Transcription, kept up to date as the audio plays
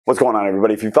What's going on,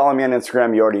 everybody? If you follow me on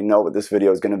Instagram, you already know what this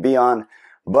video is going to be on,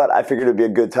 but I figured it'd be a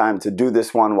good time to do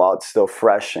this one while it's still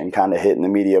fresh and kind of hitting the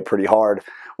media pretty hard.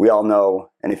 We all know,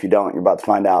 and if you don't, you're about to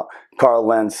find out, Carl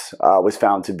Lentz was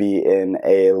found to be in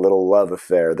a little love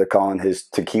affair. They're calling his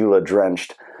Tequila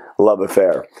Drenched love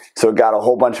affair. So it got a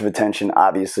whole bunch of attention,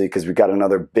 obviously, because we got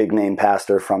another big name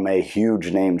pastor from a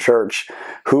huge name church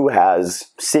who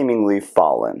has seemingly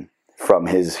fallen from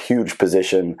his huge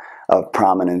position of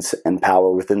prominence and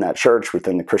power within that church,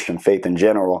 within the Christian faith in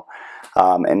general.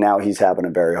 And now he's having a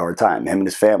very hard time. Him and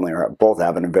his family are both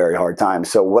having a very hard time.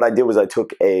 So what I did was I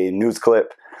took a news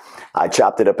clip, I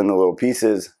chopped it up into little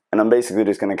pieces, and I'm basically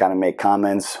just going to kind of make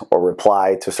comments or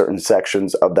reply to certain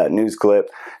sections of that news clip,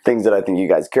 things that I think you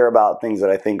guys care about, things that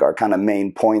I think are kind of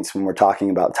main points when we're talking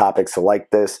about topics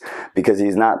like this, because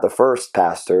he's not the first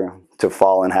pastor to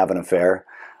fall and have an affair.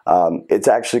 It's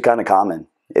actually kind of common.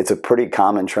 It's a pretty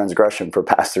common transgression for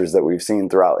pastors that we've seen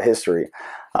throughout history.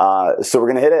 So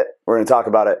we're going to hit it. We're going to talk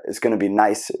about it. It's going to be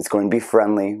nice. It's going to be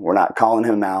friendly. We're not calling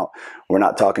him out. We're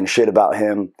not talking shit about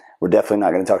him. We're definitely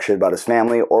not going to talk shit about his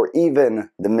family or even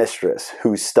the mistress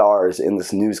who stars in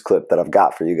this news clip that I've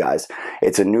got for you guys.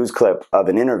 It's a news clip of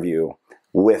an interview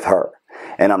with her.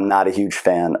 And I'm not a huge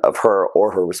fan of her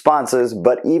or her responses,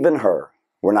 but even her,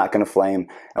 we're not going to flame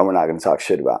and we're not going to talk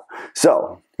shit about.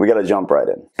 So we got to jump right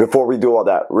in. Before we do all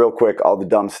that, real quick, all the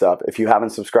dumb stuff. If you haven't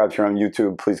subscribed here on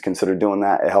YouTube, please consider doing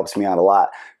that. It helps me out a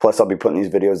lot. Plus, I'll be putting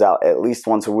these videos out at least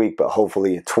once a week, but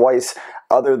hopefully twice.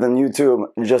 Other than YouTube,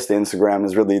 just Instagram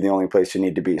is really the only place you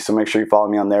need to be. So make sure you follow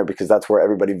me on there because that's where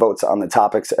everybody votes on the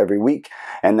topics every week.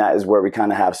 And that is where we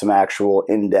kind of have some actual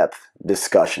in-depth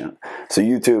discussion. So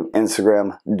YouTube,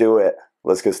 Instagram, do it.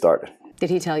 Let's get started.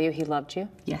 Did he tell you he loved you?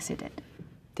 Yes, he did.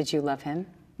 Did you love him?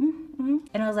 Mm-hmm.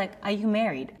 And I was like, are you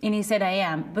married? And he said, I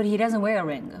am, but he doesn't wear a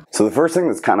ring. So the first thing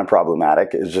that's kind of problematic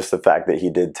is just the fact that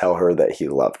he did tell her that he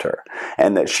loved her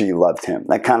and that she loved him.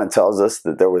 That kind of tells us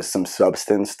that there was some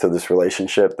substance to this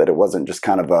relationship, that it wasn't just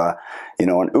kind of a,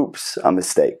 a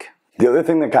mistake. The other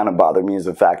thing that kind of bothered me is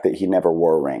the fact that he never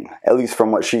wore a ring, at least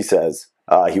from what she says.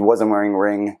 He wasn't wearing a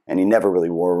ring and he never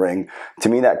really wore a ring. To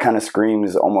me, that kind of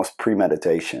screams almost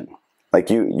premeditation. Like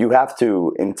you have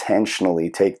to intentionally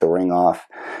take the ring off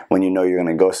when you know you're going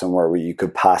to go somewhere where you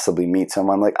could possibly meet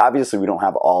someone. Like, obviously we don't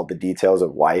have all the details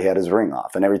of why he had his ring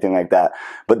off and everything like that,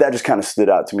 but that just kind of stood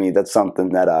out to me. That's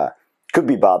something that could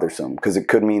be bothersome because it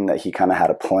could mean that he kind of had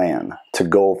a plan to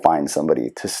go find somebody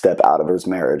to step out of his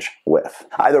marriage with.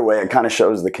 Either way, it kind of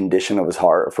shows the condition of his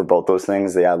heart for both those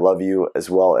things, the I love you as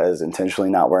well as intentionally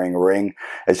not wearing a ring.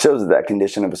 It shows that that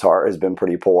condition of his heart has been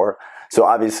pretty poor. So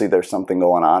obviously there's something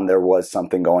going on. There was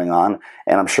something going on.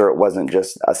 And I'm sure it wasn't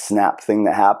just a snap thing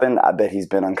that happened. I bet he's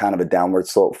been on kind of a downward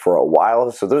slope for a while.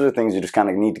 So those are things you just kind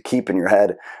of need to keep in your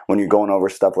head when you're going over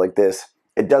stuff like this.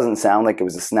 It doesn't sound like it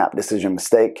was a snap decision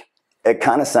mistake. It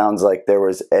kind of sounds like there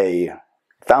was a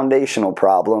foundational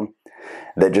problem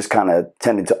that just kind of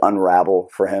tended to unravel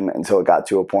for him until it got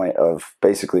to a point of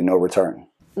basically no return.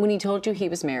 When he told you he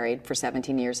was married for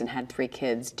 17 years and had 3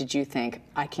 kids, did you think,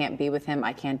 I can't be with him,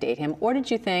 I can't date him? Or did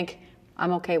you think,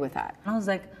 I'm okay with that? I was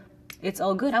like, it's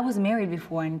all good. I was married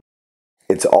before. And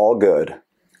it's all good.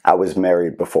 I was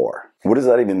married before. What does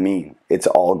that even mean? It's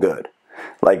all good.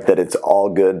 Like that it's all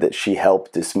good that she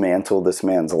helped dismantle this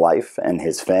man's life and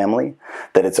his family?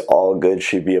 That it's all good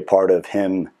she'd be a part of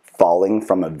him falling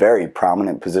from a very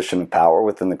prominent position of power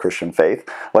within the Christian faith?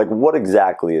 Like, what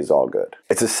exactly is all good?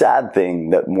 It's a sad thing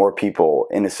that more people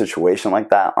in a situation like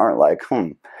that aren't like,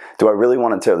 do I really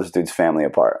want to tear this dude's family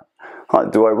apart?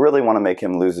 Do I really want to make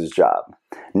him lose his job?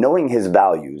 Knowing his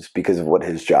values because of what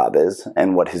his job is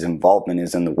and what his involvement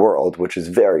is in the world, which is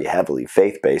very heavily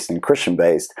faith-based and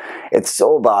Christian-based, it's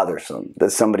so bothersome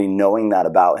that somebody knowing that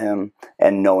about him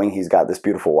and knowing he's got this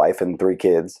beautiful wife and 3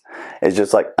 kids is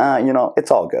just like,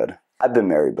 it's all good. I've been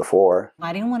married before.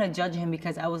 I didn't want to judge him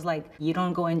because I was like, you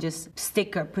don't go and just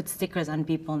put stickers on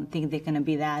people and think they're going to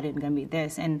be that and going to be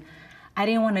this. And I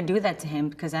didn't want to do that to him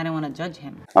because I didn't want to judge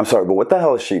him. I'm sorry, but what the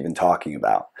hell is she even talking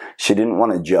about? She didn't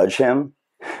want to judge him?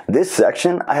 This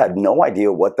section, I had no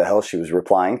idea what the hell she was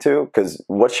replying to because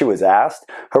what she was asked,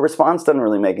 her response doesn't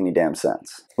really make any damn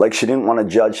sense. Like, she didn't want to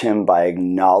judge him by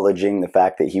acknowledging the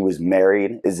fact that he was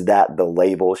married. Is that the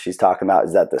label she's talking about?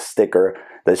 Is that the sticker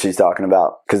that she's talking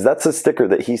about? Because that's a sticker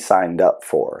that he signed up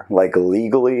for, like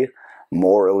legally,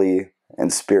 morally,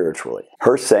 and spiritually.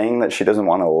 Her saying that she doesn't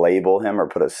want to label him or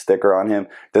put a sticker on him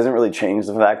doesn't really change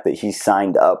the fact that he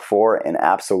signed up for and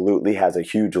absolutely has a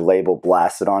huge label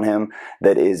blasted on him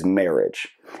that is marriage.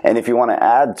 And if you want to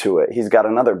add to it, he's got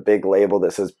another big label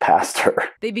that says pastor.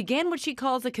 They began what she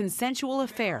calls a consensual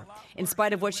affair, in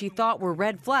spite of what she thought were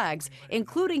red flags,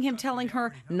 including him telling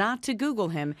her not to Google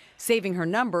him, saving her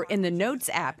number in the Notes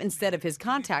app instead of his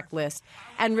contact list,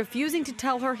 and refusing to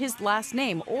tell her his last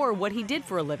name or what he did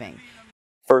for a living.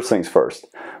 First things first,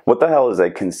 what the hell is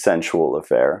a consensual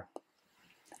affair?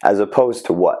 As opposed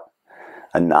to what?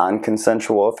 A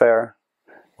non-consensual affair?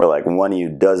 Where like one of you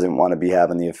doesn't want to be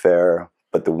having the affair,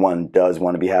 but the one does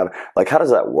want to be having, like how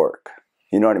does that work?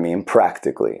 You know what I mean?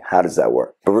 Practically, how does that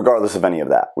work? But regardless of any of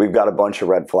that, we've got a bunch of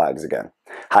red flags again.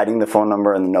 Hiding the phone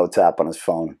number in the Notes app on his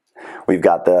phone. We've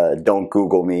got the "don't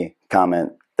Google me"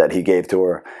 comment that he gave to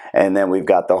her. And then we've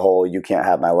got the whole "you can't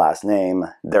have my last name,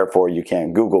 therefore you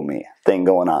can't Google me" thing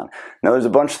going on. Now there's a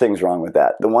bunch of things wrong with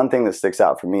that. The one thing that sticks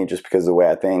out for me, just because of the way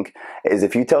I think, is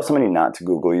if you tell somebody not to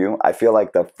Google you, I feel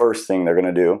like the first thing they're going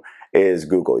to do is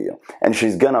Google you. And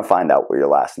she's going to find out what your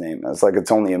last name is. Like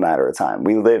it's only a matter of time.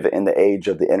 We live in the age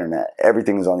of the internet.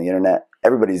 Everything's on the internet.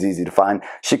 Everybody's easy to find.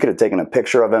 She could have taken a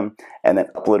picture of him and then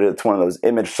uploaded it to one of those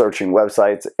image searching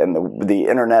websites, and the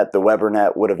internet, the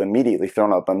Webernet, would have immediately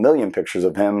thrown up a million pictures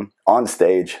of him on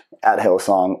stage at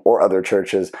Hillsong or other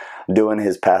churches doing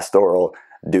his pastoral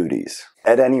duties.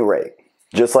 At any rate,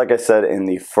 just like I said in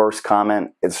the first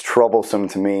comment, it's troublesome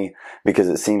to me because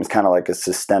it seems kind of like a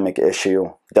systemic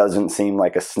issue. Doesn't seem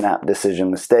like a snap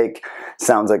decision mistake.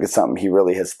 Sounds like it's something he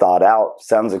really has thought out.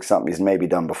 Sounds like something he's maybe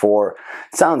done before.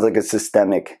 Sounds like a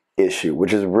systemic issue,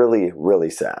 which is really, really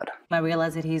sad. I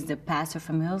realized that he's the pastor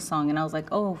from Hillsong, and I was like,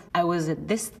 oh, I was at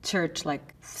this church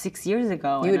like 6 years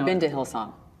ago. You had been to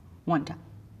Hillsong? One time.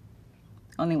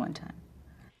 Only one time.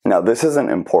 Now, this isn't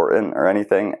important or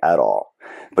anything at all,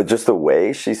 but just the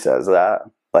way she says that,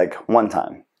 like one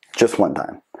time, just one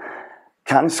time,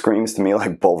 kind of screams to me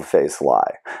like bold-faced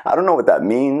lie. I don't know what that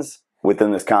means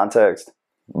within this context,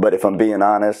 but if I'm being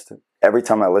honest, every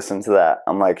time I listen to that,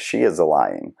 I'm like, she is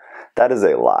lying. That is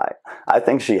a lie. I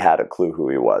think she had a clue who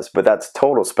he was, but that's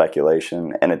total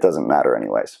speculation, and it doesn't matter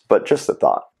anyways. But just a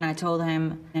thought. I told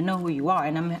him, I know who you are,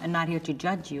 and I'm not here to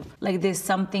judge you. Like, there's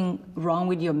something wrong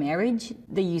with your marriage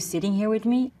that you're sitting here with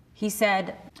me? He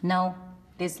said, no,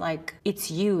 it's like,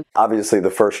 it's you. Obviously, the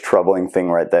first troubling thing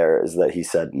right there is that he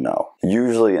said no.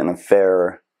 Usually an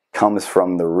affair comes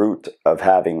from the root of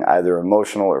having either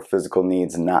emotional or physical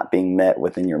needs not being met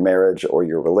within your marriage or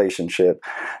your relationship.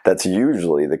 That's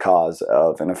usually the cause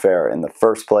of an affair in the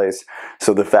first place.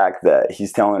 So the fact that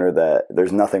he's telling her that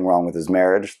there's nothing wrong with his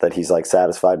marriage, that he's like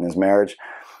satisfied in his marriage,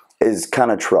 is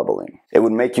kind of troubling. It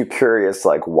would make you curious,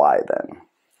 like, why then?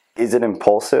 Is it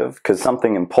impulsive? Because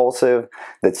something impulsive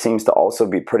that seems to also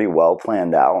be pretty well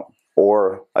planned out,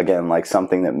 or again, like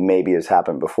something that maybe has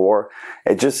happened before,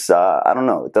 it just, I don't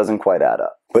know, it doesn't quite add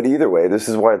up. But either way, this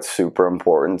is why it's super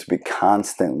important to be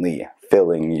constantly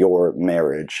filling your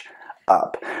marriage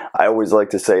up. I always like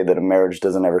to say that a marriage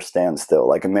doesn't ever stand still.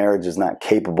 Like a marriage is not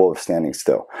capable of standing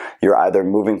still. You're either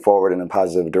moving forward in a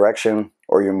positive direction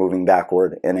or you're moving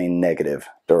backward in a negative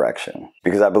direction.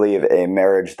 Because I believe a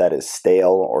marriage that is stale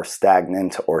or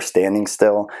stagnant or standing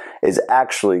still is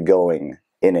actually going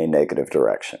in a negative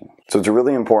direction. So it's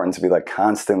really important to be like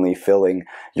constantly filling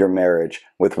your marriage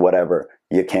with whatever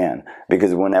you can,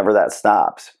 because whenever that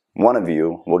stops, one of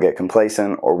you will get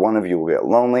complacent, or one of you will get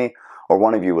lonely, or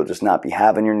one of you will just not be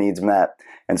having your needs met.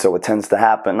 And so what tends to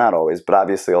happen, not always, but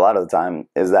obviously a lot of the time,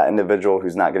 is that individual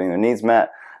who's not getting their needs met,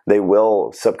 they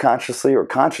will subconsciously or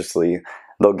consciously,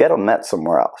 they'll get them met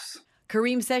somewhere else.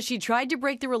 Kareem says she tried to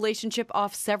break the relationship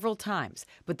off several times,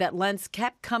 but that Lentz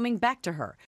kept coming back to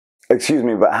her. Excuse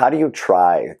me, but how do you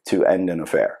try to end an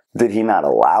affair? Did he not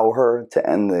allow her to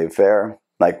end the affair?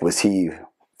 Like, was he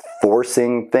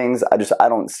forcing things? I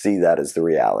don't see that as the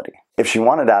reality. If she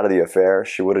wanted out of the affair,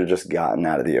 she would have just gotten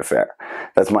out of the affair.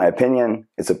 That's my opinion.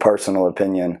 It's a personal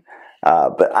opinion.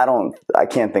 But I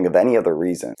can't think of any other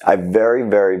reason. I very,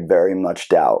 very, very much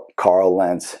doubt Carl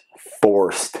Lentz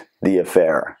forced the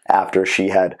affair after she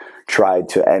had tried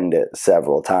to end it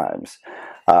several times.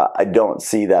 I don't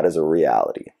see that as a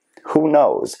reality. Who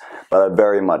knows? But I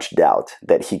very much doubt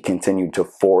that he continued to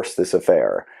force this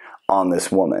affair on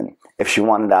this woman. If she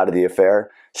wanted out of the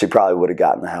affair, she probably would have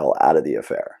gotten the hell out of the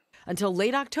affair. Until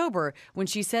late October, when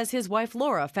she says his wife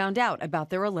Laura found out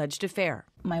about their alleged affair.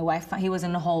 My wife, he was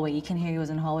in the hallway. You can hear he was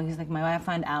in the hallway. He's like, my wife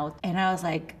found out. And I was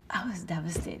like, I was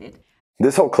devastated.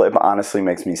 This whole clip honestly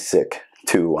makes me sick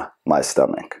to my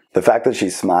stomach. The fact that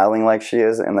she's smiling like she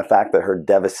is, and the fact that her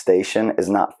devastation is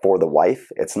not for the wife,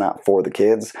 it's not for the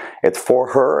kids, it's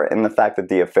for her and the fact that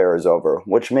the affair is over,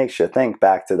 which makes you think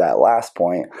back to that last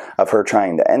point of her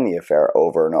trying to end the affair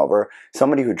over and over.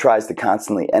 Somebody who tries to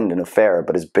constantly end an affair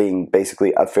but is being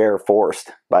basically affair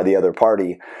forced by the other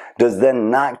party does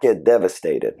then not get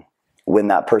devastated when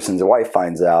that person's wife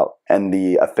finds out and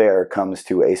the affair comes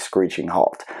to a screeching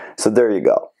halt. So there you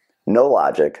go. No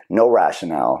logic, no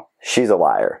rationale. She's a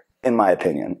liar, in my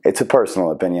opinion. It's a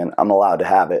personal opinion. I'm allowed to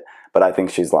have it, but I think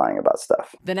she's lying about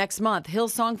stuff. The next month,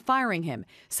 Hillsong firing him,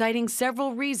 citing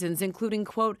several reasons, including,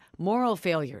 quote, moral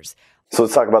failures. So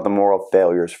let's talk about the moral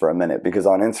failures for a minute, because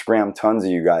on Instagram, tons of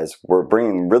you guys were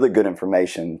bringing really good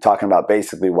information, talking about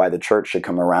basically why the church should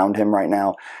come around him right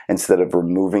now instead of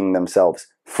removing themselves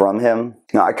from him.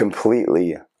 Now, I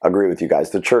completely agree with you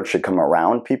guys. The church should come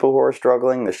around people who are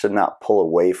struggling. They should not pull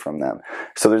away from them.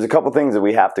 So there's a couple things that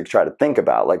we have to try to think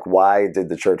about, like why did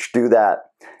the church do that?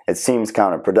 It seems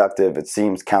counterproductive. It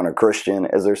seems counter-Christian.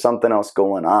 Is there something else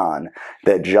going on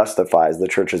that justifies the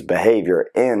church's behavior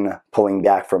in pulling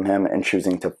back from him and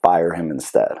choosing to fire him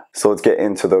instead? So let's get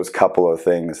into those couple of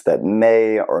things that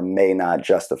may or may not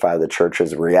justify the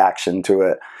church's reaction to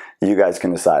it. You guys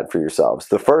can decide for yourselves.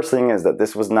 The first thing is that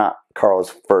this was not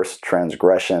Carl's first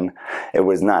transgression. It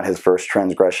was not his first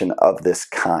transgression of this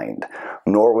kind,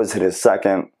 nor was it his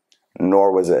second,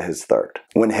 nor was it his third.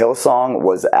 When Hillsong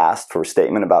was asked for a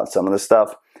statement about some of the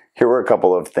stuff, here were a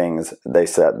couple of things they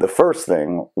said. The first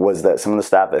thing was that some of the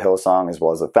staff at Hillsong, as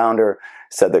well as the founder,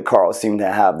 said that Carl seemed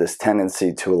to have this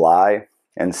tendency to lie,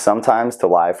 and sometimes to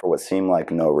lie for what seemed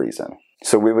like no reason.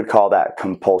 So we would call that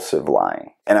compulsive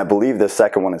lying. And I believe the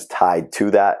second one is tied to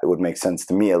that. It would make sense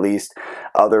to me, at least.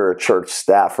 Other church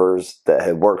staffers that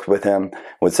had worked with him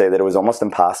would say that it was almost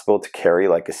impossible to carry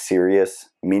like a serious,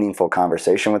 meaningful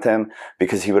conversation with him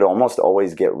because he would almost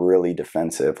always get really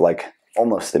defensive, like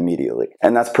almost immediately.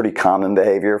 And that's pretty common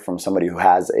behavior from somebody who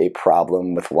has a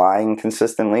problem with lying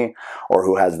consistently, or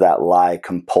who has that lie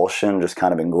compulsion just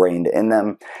kind of ingrained in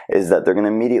them, is that they're going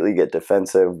to immediately get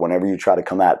defensive whenever you try to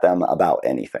come at them about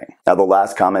anything. Now, the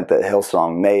last comment that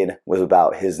Hillsong made was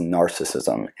about his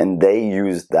narcissism, and they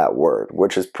used that word,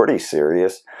 which is pretty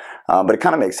serious, but it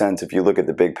kind of makes sense if you look at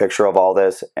the big picture of all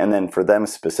this. And then for them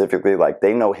specifically, like,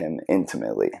 they know him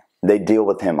intimately. They deal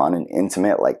with him on an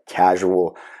intimate, like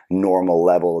casual, normal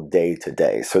level day to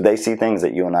day. So they see things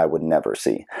that you and I would never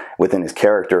see within his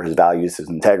character, his values, his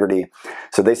integrity.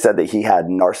 So they said that he had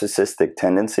narcissistic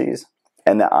tendencies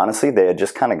and that honestly, they had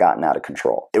just kind of gotten out of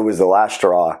control. It was the last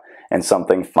straw, and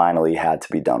something finally had to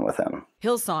be done with him.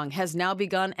 Hillsong has now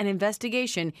begun an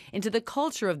investigation into the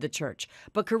culture of the church,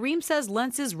 but Kareem says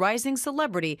Lentz's rising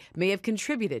celebrity may have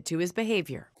contributed to his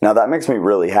behavior. Now that makes me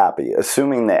really happy,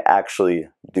 assuming they actually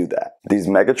do that. These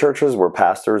megachurches where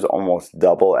pastors almost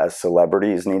double as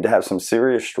celebrities need to have some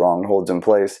serious strongholds in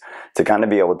place to kind of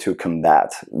be able to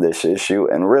combat this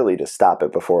issue and really to stop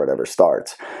it before it ever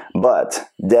starts. But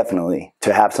definitely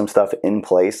to have some stuff in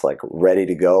place, like ready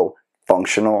to go,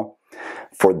 functional,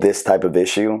 for this type of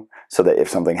issue, so that if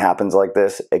something happens like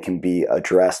this, it can be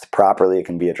addressed properly, it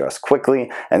can be addressed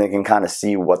quickly, and they can kind of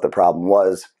see what the problem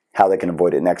was, how they can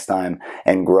avoid it next time,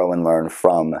 and grow and learn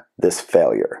from this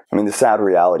failure. I mean, the sad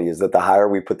reality is that the higher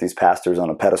we put these pastors on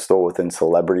a pedestal within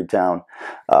celebrity town,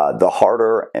 the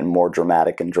harder and more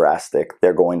dramatic and drastic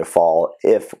they're going to fall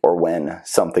if or when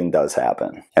something does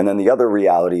happen. And then the other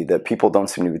reality that people don't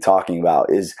seem to be talking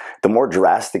about is the more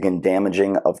drastic and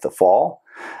damaging of the fall,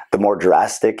 the more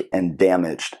drastic and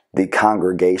damaged the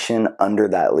congregation under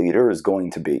that leader is going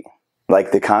to be.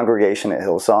 Like, the congregation at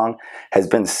Hillsong has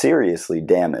been seriously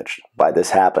damaged by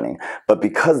this happening. But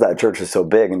because that church is so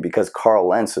big, and because Carl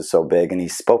Lentz is so big, and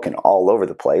he's spoken all over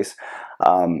the place,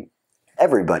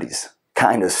 everybody's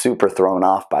kind of super thrown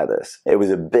off by this. It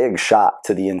was a big shot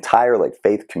to the entire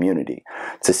faith community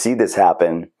to see this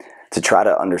happen, to try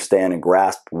to understand and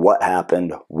grasp what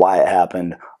happened, why it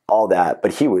happened, all that.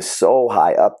 But he was so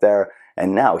high up there,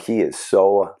 and now he is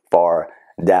so far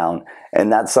down.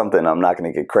 And that's something I'm not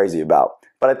going to get crazy about,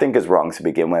 but I think is wrong to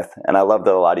begin with. And I love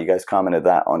that a lot of you guys commented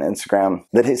that on Instagram,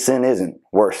 that his sin isn't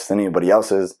worse than anybody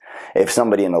else's. If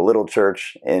somebody in a little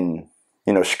church in,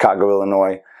 Chicago,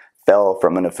 Illinois fell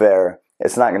from an affair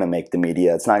It's not going to make the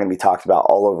media. It's not going to be talked about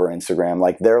all over Instagram.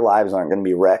 Like, their lives aren't going to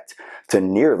be wrecked to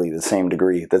nearly the same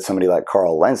degree that somebody like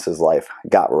Carl Lentz's life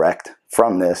got wrecked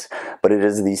from this, but it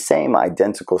is the same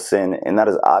identical sin, and that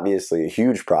is obviously a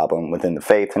huge problem within the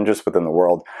faith and just within the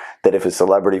world, that if a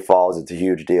celebrity falls, it's a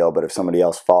huge deal, but if somebody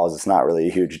else falls, it's not really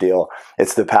a huge deal.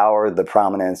 It's the power, the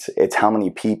prominence, it's how many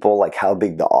people, like how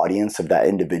big the audience of that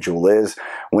individual is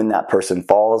when that person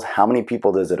falls. How many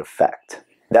people does it affect?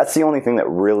 That's the only thing that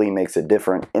really makes it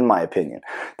different, in my opinion.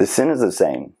 The sin is the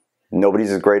same.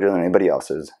 Nobody's is greater than anybody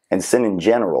else's. And sin in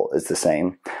general is the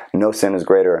same. No sin is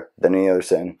greater than any other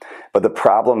sin. But the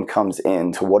problem comes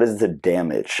into what is the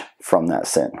damage from that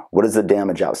sin? What is the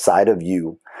damage outside of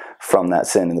you from that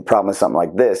sin? And the problem with something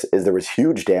like this is there was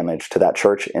huge damage to that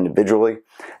church individually.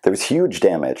 There was huge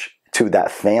damage to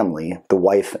that family, the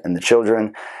wife and the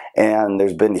children. And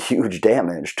there's been huge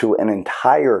damage to an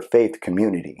entire faith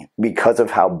community because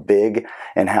of how big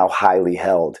and how highly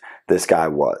held this guy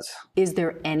was. Is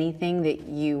there anything that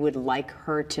you would like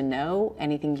her to know?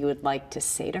 Anything you would like to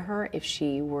say to her if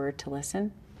she were to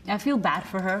listen? I feel bad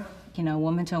for her. You know,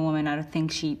 woman to a woman, I don't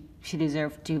think she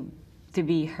deserved to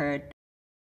be hurt.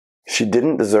 She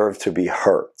didn't deserve to be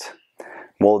hurt.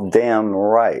 Well, damn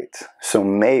right. So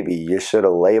maybe you should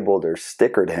have labeled or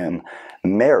stickered him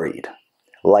married,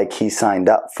 like he signed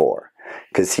up for,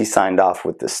 because he signed off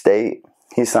with the state,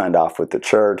 he signed off with the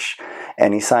church,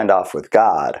 and he signed off with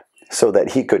God so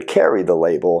that he could carry the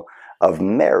label of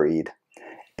married.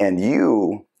 And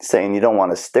you saying you don't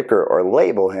want to sticker or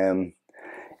label him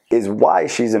is why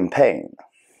she's in pain.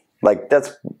 Like,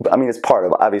 that's, I mean, it's part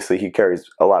of, obviously he carries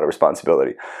a lot of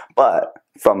responsibility, but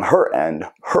from her end,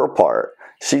 her part,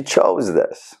 she chose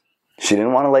this. She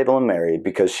didn't want to label him married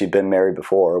because she'd been married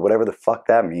before, or whatever the fuck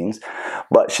that means.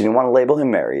 But she didn't want to label him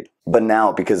married. But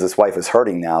now, because this wife is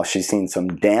hurting now, she's seen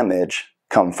some damage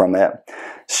come from it.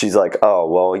 She's like, oh,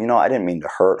 well, you know, I didn't mean to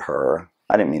hurt her.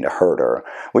 I didn't mean to hurt her.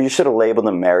 Well, you should have labeled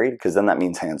him married, because then that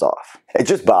means hands off. It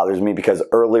just bothers me because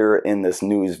earlier in this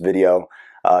news video,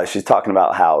 she's talking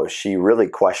about how she really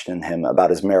questioned him about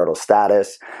his marital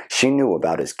status. She knew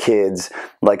about his kids.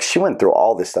 Like, she went through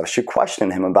all this stuff. She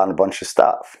questioned him about a bunch of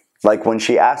stuff. Like, when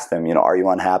she asked him, you know, are you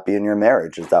unhappy in your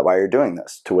marriage? Is that why you're doing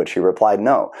this? To which he replied,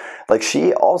 no. Like,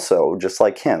 she also, just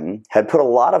like him, had put a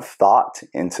lot of thought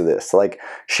into this. Like,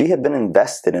 she had been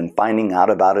invested in finding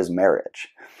out about his marriage.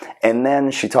 And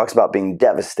then she talks about being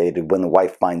devastated when the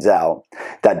wife finds out.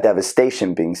 That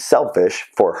devastation being selfish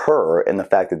for her in the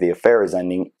fact that the affair is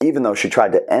ending. Even though she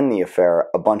tried to end the affair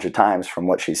a bunch of times from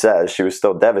what she says, she was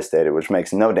still devastated, which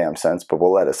makes no damn sense, but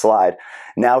we'll let it slide.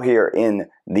 Now here in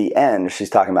the end,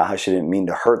 she's talking about how she didn't mean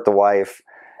to hurt the wife.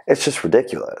 It's just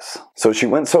ridiculous. So she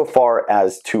went so far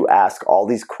as to ask all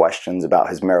these questions about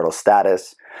his marital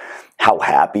status, how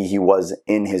happy he was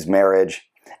in his marriage.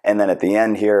 And then at the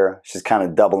end here, she's kind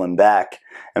of doubling back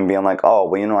and being like, oh,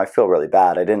 well, you know, I feel really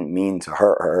bad. I didn't mean to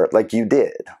hurt her. Like, you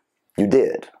did. You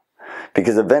did.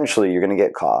 Because eventually you're going to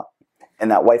get caught.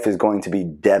 And that wife is going to be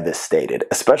devastated,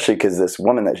 especially because this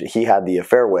woman that he had the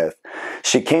affair with,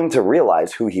 she came to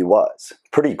realize who he was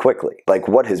pretty quickly. Like,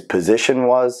 what his position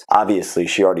was. Obviously,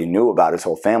 she already knew about his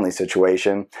whole family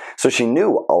situation. So she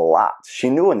knew a lot.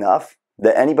 She knew enough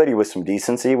that anybody with some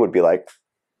decency would be like,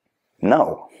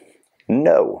 no.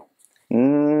 No.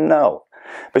 No.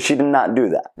 But she did not do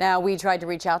that. Now, we tried to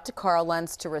reach out to Carl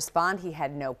Lentz to respond. He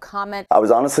had no comment. I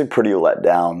was honestly pretty let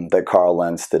down that Carl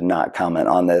Lentz did not comment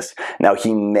on this. Now,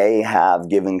 he may have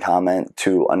given comment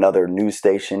to another news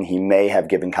station. He may have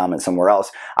given comment somewhere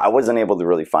else. I wasn't able to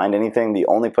really find anything. The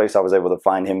only place I was able to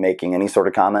find him making any sort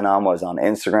of comment on was on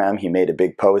Instagram. He made a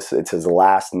big post. It's his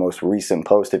most recent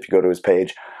post, if you go to his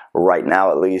page right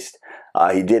now at least.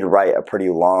 He did write a pretty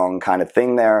long kind of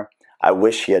thing there. I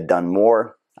wish he had done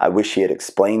more. I wish he had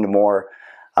explained more,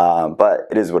 but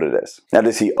it is what it is. Now,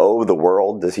 does he owe the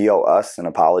world? Does he owe us an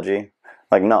apology?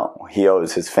 Like, no. He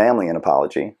owes his family an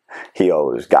apology. He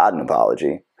owes God an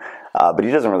apology. But he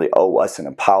doesn't really owe us an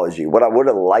apology. What I would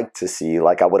have liked to see,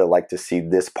 like I would have liked to see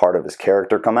this part of his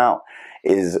character come out,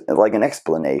 is like an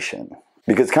explanation.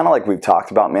 Because kind of like we've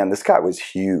talked about, man, this guy was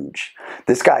huge.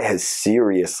 This guy has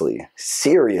seriously,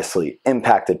 seriously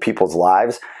impacted people's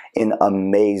lives in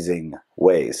amazing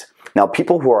ways. Now,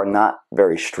 people who are not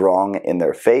very strong in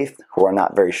their faith, who are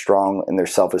not very strong in their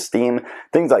self-esteem,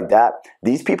 things like that,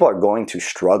 these people are going to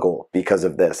struggle because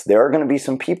of this. There are going to be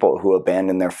some people who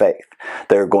abandon their faith.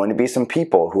 There are going to be some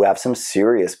people who have some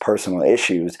serious personal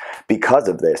issues because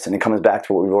of this. And it comes back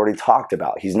to what we've already talked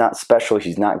about. He's not special.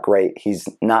 He's not great. He's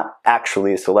not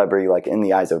actually a celebrity like in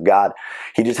the eyes of God.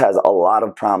 He just has a lot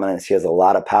of prominence. He has a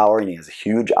lot of power and he has a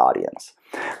huge audience.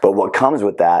 But what comes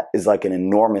with that is like an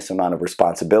enormous amount of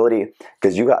responsibility,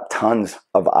 because you got tons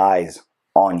of eyes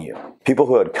on you. People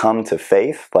who had come to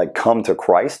faith, like come to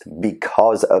Christ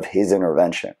because of his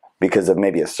intervention, because of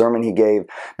maybe a sermon he gave,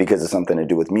 because of something to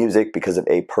do with music, because of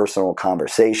a personal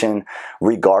conversation.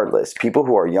 Regardless, people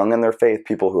who are young in their faith,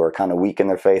 people who are kind of weak in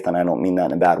their faith, and I don't mean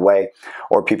that in a bad way,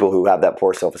 or people who have that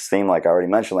poor self-esteem, like I already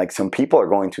mentioned, like some people are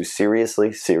going to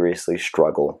seriously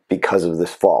struggle because of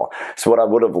this fall. So what I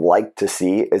would have liked to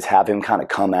see is have him kind of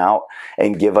come out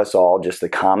and give us all just a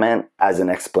comment as an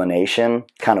explanation,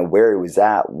 kind of where he was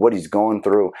at, what he's going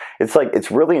through. It's like, it's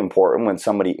really important when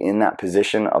somebody in that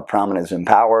position of prominence and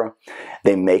power,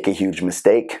 they make a huge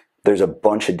mistake, there's a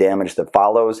bunch of damage that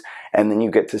follows, and then you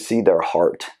get to see their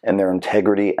heart and their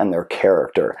integrity and their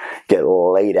character get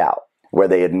laid out, where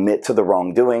they admit to the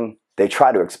wrongdoing. They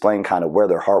try to explain kind of where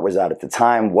their heart was at the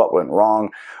time, what went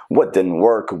wrong, what didn't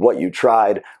work, what you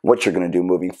tried, what you're going to do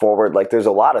moving forward. Like, there's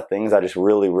a lot of things I just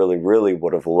really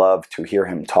would have loved to hear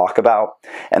him talk about.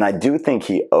 And I do think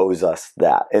he owes us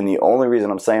that. And the only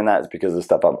reason I'm saying that is because of the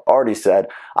stuff I've already said.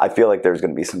 I feel like there's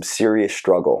going to be some serious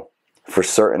struggle for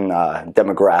certain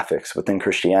demographics within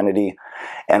Christianity.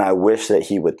 And I wish that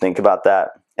he would think about that.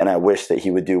 And I wish that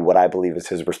he would do what I believe is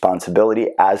his responsibility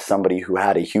as somebody who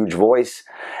had a huge voice,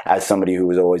 as somebody who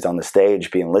was always on the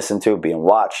stage, being listened to, being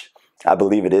watched. I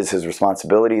believe it is his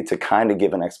responsibility to kind of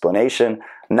give an explanation,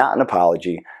 not an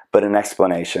apology, but an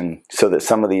explanation, so that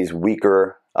some of these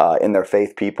weaker in their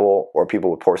faith people, or people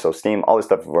with poor self-esteem, all this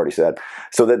stuff I've already said,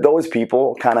 so that those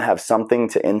people kind of have something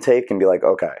to intake and be like,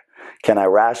 okay, can I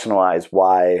rationalize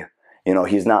why, you know,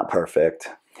 he's not perfect?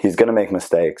 He's going to make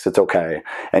mistakes. It's okay.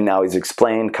 And now he's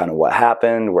explained kind of what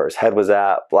happened, where his head was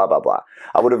at, blah, blah, blah.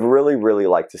 I would have really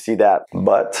liked to see that.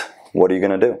 But what are you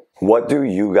going to do? What do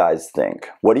you guys think?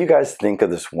 What do you guys think of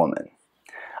this woman?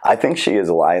 I think she is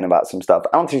lying about some stuff.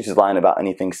 I don't think she's lying about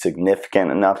anything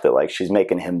significant enough that like she's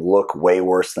making him look way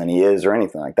worse than he is or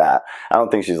anything like that. I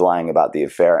don't think she's lying about the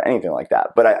affair, anything like that.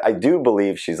 But I do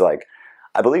believe she's like,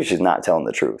 I believe she's not telling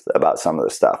the truth about some of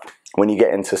the stuff. When you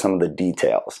get into some of the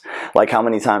details, like how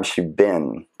many times she's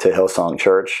been to Hillsong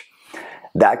Church,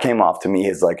 that came off to me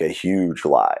as like a huge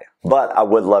lie. But I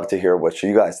would love to hear what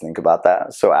you guys think about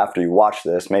that. So after you watch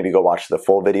this, maybe go watch the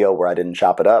full video where I didn't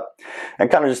chop it up and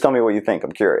kind of just tell me what you think.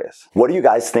 I'm curious. What do you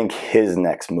guys think his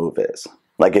next move is?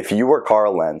 Like, if you were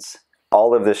Carl Lentz,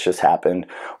 all of this just happened,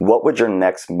 what would your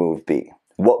next move be?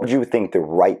 What would you think the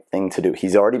right thing to do?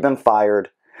 He's already been fired.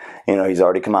 You know, he's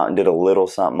already come out and did a little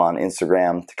something on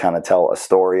Instagram to kind of tell a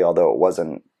story, although it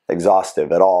wasn't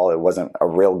exhaustive at all. It wasn't a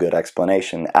real good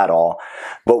explanation at all.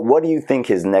 But what do you think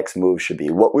his next move should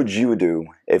be? What would you do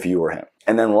if you were him?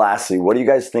 And then lastly, what do you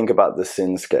guys think about the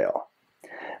sin scale?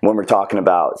 When we're talking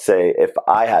about, say, if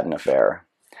I had an affair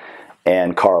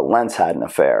and Carl Lentz had an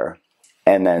affair,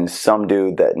 and then some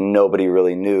dude that nobody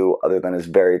really knew other than his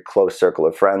very close circle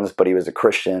of friends, but he was a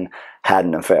Christian, had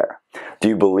an affair. Do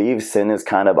you believe sin is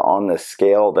kind of on the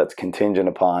scale that's contingent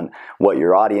upon what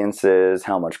your audience is,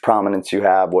 how much prominence you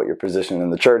have, what your position in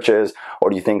the church is? Or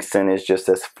do you think sin is just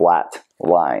this flat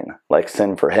line? Like,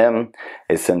 sin for him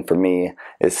is sin for me,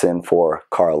 is sin for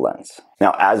Carl Lentz.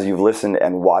 Now, as you've listened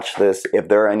and watched this, if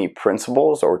there are any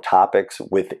principles or topics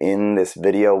within this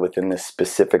video, within this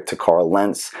specific to Carl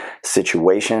Lentz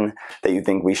situation, that you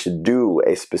think we should do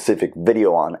a specific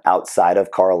video on outside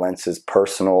of Carl Lentz's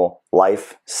personal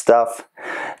life stuff,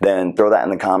 then throw that in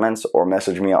the comments or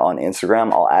message me on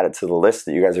Instagram. I'll add it to the list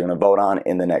that you guys are going to vote on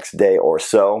in the next day or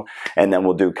so, and then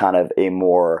we'll do kind of a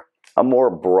more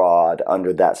broad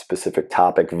under that specific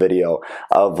topic video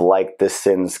of like the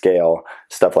sin scale,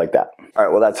 stuff like that. All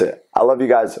right, well, that's it. I love you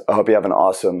guys. I hope you have an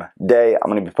awesome day. I'm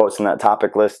going to be posting that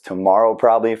topic list tomorrow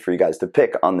probably for you guys to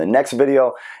pick on the next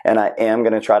video, and I am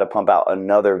going to try to pump out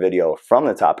another video from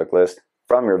the topic list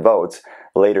from your votes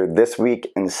later this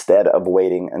week instead of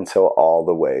waiting until all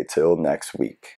the way till next week.